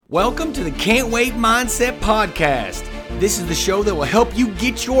Welcome to the Can't Wait Mindset Podcast. This is the show that will help you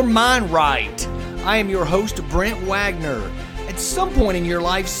get your mind right. I am your host, Brent Wagner. At some point in your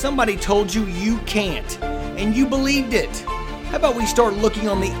life, somebody told you you can't, and you believed it. How about we start looking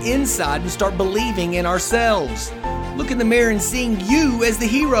on the inside and start believing in ourselves? Look in the mirror and seeing you as the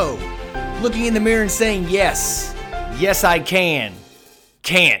hero. Looking in the mirror and saying, yes, I can.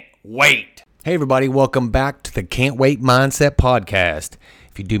 Can't wait. Hey everybody, welcome back to the Can't Wait Mindset Podcast.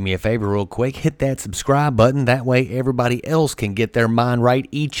 If you do me a favor real quick, hit that subscribe button. That way everybody else can get their mind right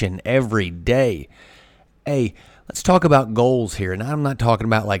each and every day. Hey, let's talk about goals here. And I'm not talking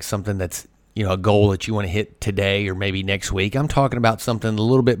about like something that's, a goal that you want to hit today or maybe next week. I'm talking about something a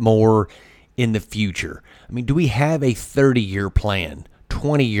little bit more in the future. I mean, do we have a 30-year plan,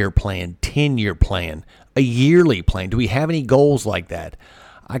 20-year plan, 10-year plan, a yearly plan? Do we have any goals like that?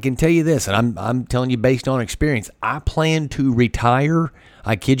 I can tell you this, and I'm telling you based on experience, I plan to retire,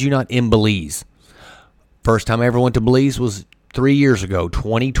 I kid you not, in Belize. First time I ever went to Belize was 3 years ago,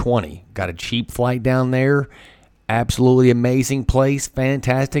 2020. Got a cheap flight down there. Absolutely amazing place,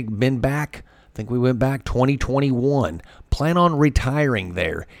 fantastic. Been back, I think we went back 2021. Plan on retiring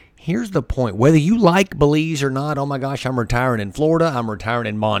there. Here's the point, whether you like Belize or not, oh my gosh, I'm retiring in Florida, I'm retiring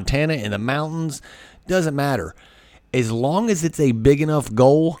in Montana, in the mountains, doesn't matter. As long as it's a big enough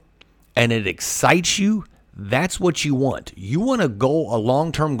goal and it excites you, that's what you want. You want a goal, a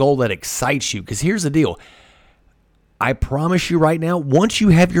long-term goal that excites you. Because here's the deal. I promise you right now, once you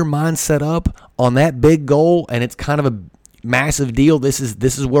have your mind set up on that big goal and it's kind of a massive deal, this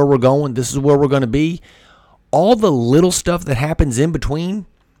is where we're going, this is where we're going to be, all the little stuff that happens in between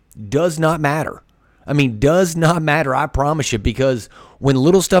does not matter. Does not matter, I promise you, because when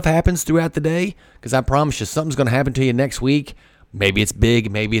little stuff happens throughout the day, because I promise you something's going to happen to you next week, maybe it's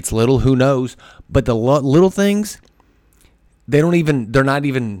big, maybe it's little, who knows, but the little things, they're not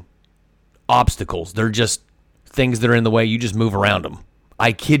even obstacles, they're just things that are in the way, you just move around them.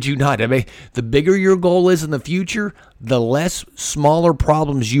 I kid you not. The bigger your goal is in the future, the less smaller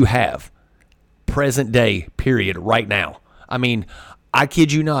problems you have. Present day, period, right now. I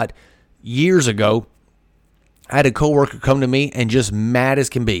kid you not. Years ago, I had a coworker come to me and just mad as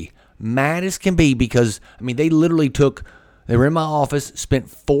can be. Mad as can be because, they were in my office, spent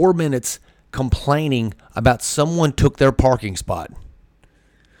 4 minutes complaining about someone took their parking spot.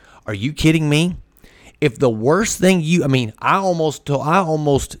 Are you kidding me? If the worst thing I almost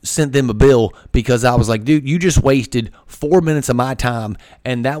sent them a bill because I was like, dude, you just wasted 4 minutes of my time,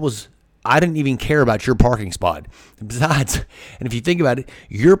 and I didn't even care about your parking spot. Besides, and if you think about it,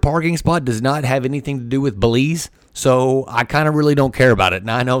 your parking spot does not have anything to do with Belize, so I kind of really don't care about it.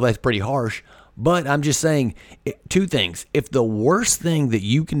 And I know that's pretty harsh, but I'm just saying two things. If the worst thing that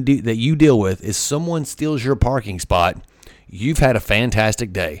you can do, that you deal with, is someone steals your parking spot, you've had a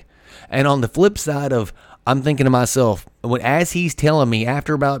fantastic day. And on the flip side of, I'm thinking to myself, as he's telling me,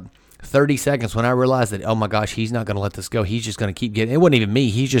 after about 30 seconds, when I realized that, oh my gosh, he's not going to let this go. He's just going to keep getting, it wasn't even me.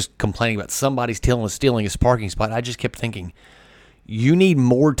 He's just complaining about somebody stealing his parking spot. I just kept thinking, you need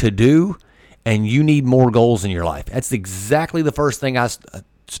more to do and you need more goals in your life. That's exactly the first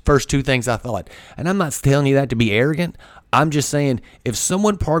two things I thought. And I'm not telling you that to be arrogant. I'm just saying, if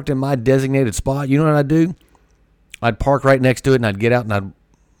someone parked in my designated spot, you know what I'd do? I'd park right next to it and I'd get out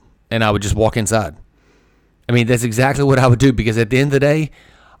and I would just walk inside. That's exactly what I would do, because at the end of the day,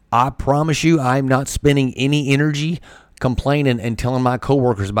 I promise you, I'm not spending any energy complaining and telling my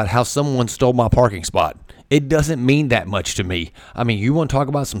coworkers about how someone stole my parking spot. It doesn't mean that much to me. You want to talk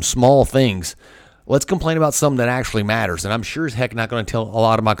about some small things, let's complain about something that actually matters. And I'm sure as heck not going to tell a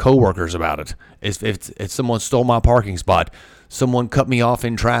lot of my coworkers about it. If someone stole my parking spot, someone cut me off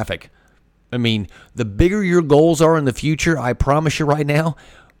in traffic. The bigger your goals are in the future, I promise you right now,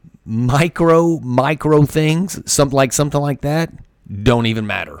 micro things, something like that, don't even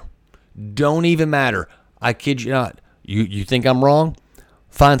matter. Don't even matter. I kid you not. You think I'm wrong?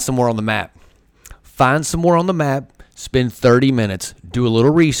 Find somewhere on the map. Spend 30 minutes, do a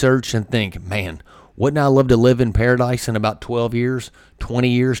little research, and think, man, wouldn't I love to live in paradise in about 12 years, 20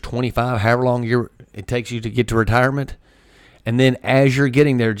 years, 25, however long it takes you to get to retirement? And then as you're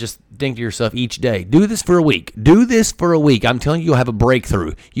getting there, just think to yourself each day, do this for a week. I'm telling you, you'll have a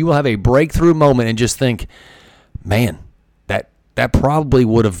breakthrough. You will have a breakthrough moment and just think, man, that probably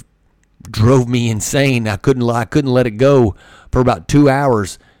would have drove me insane. I couldn't let it go for about 2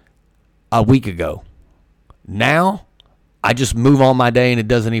 hours a week ago. Now, I just move on my day and it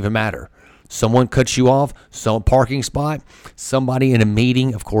doesn't even matter. Someone cuts you off, some parking spot, somebody in a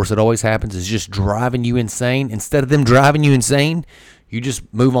meeting, of course it always happens, is just driving you insane. Instead of them driving you insane, you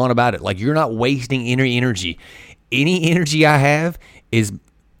just move on about it. Like, you're not wasting any energy. Any energy I have is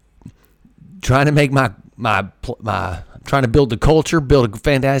trying to make trying to build the culture, build a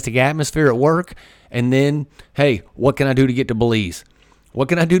fantastic atmosphere at work. And then, hey, what can I do to get to Belize? What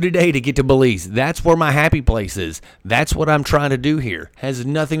can I do today to get to Belize? That's where my happy place is. That's what I'm trying to do here. Has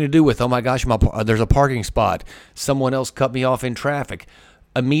nothing to do with, oh my gosh, there's a parking spot. Someone else cut me off in traffic.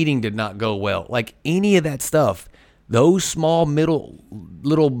 A meeting did not go well. Like any of that stuff, those small,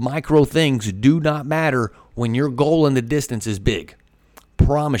 little micro things do not matter when your goal in the distance is big.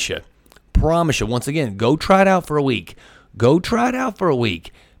 Promise you. Once again, go try it out for a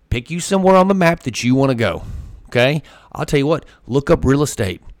week. Pick you somewhere on the map that you want to go. Okay? I'll tell you what, look up real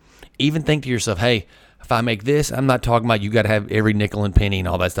estate. Even think to yourself, hey, if I make this, I'm not talking about you got to have every nickel and penny and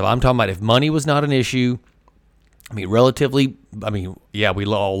all that stuff. I'm talking about if money was not an issue. We all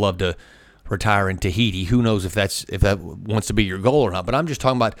love to retire in Tahiti. Who knows if that wants to be your goal or not. But I'm just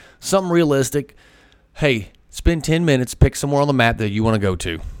talking about something realistic. Hey, spend 10 minutes, pick somewhere on the map that you want to go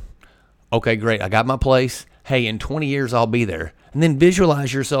to. Okay, great. I got my place. Hey, in 20 years, I'll be there. And then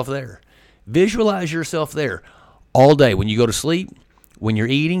visualize yourself there. All day. When you go to sleep, when you're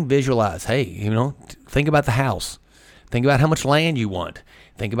eating, visualize. Hey, think about the house. Think about how much land you want.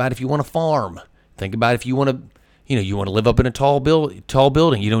 Think about if you want a farm. Think about if you want to, live up in a tall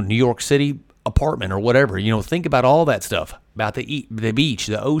building, New York City apartment or whatever. Think about all that stuff, about the beach,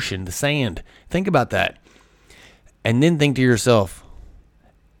 the ocean, the sand. Think about that. And then think to yourself,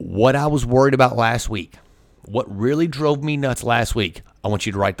 what I was worried about last week, what really drove me nuts last week, I want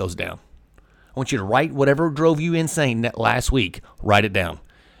you to write those down. I want you to write whatever drove you insane that last week, write it down.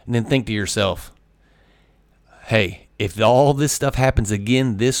 And then think to yourself, hey, if all this stuff happens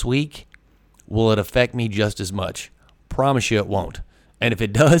again this week, will it affect me just as much? Promise you it won't. And if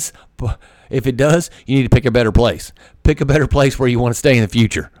it does, you need to pick a better place. Pick a better place where you want to stay in the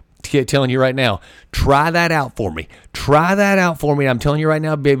future. Telling you right now, try that out for me. I'm telling you right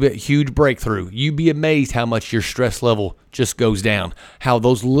now, baby, a huge breakthrough. You'd be amazed how much your stress level just goes down. How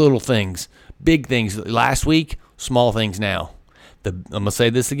those little things, big things last week, small things now. I'm going to say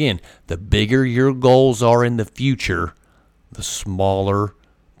this again. The bigger your goals are in the future, the smaller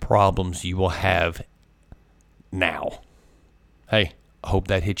problems you will have now. Hey, I hope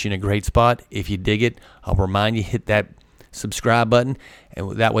that hits you in a great spot. If you dig it, I'll remind you, hit that subscribe button,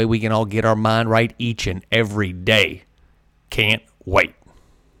 and that way we can all get our mind right each and every day. Can't wait.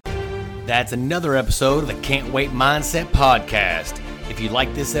 That's another episode of the Can't Wait Mindset Podcast. If you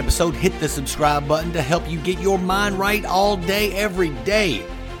like this episode, hit the subscribe button to help you get your mind right all day, every day.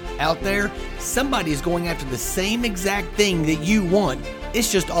 Out there, somebody is going after the same exact thing that you want. It's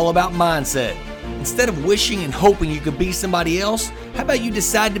just all about mindset. Instead of wishing and hoping you could be somebody else, how about you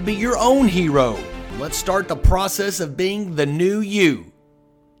decide to be your own hero? Let's start the process of being the new you.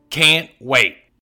 Can't wait.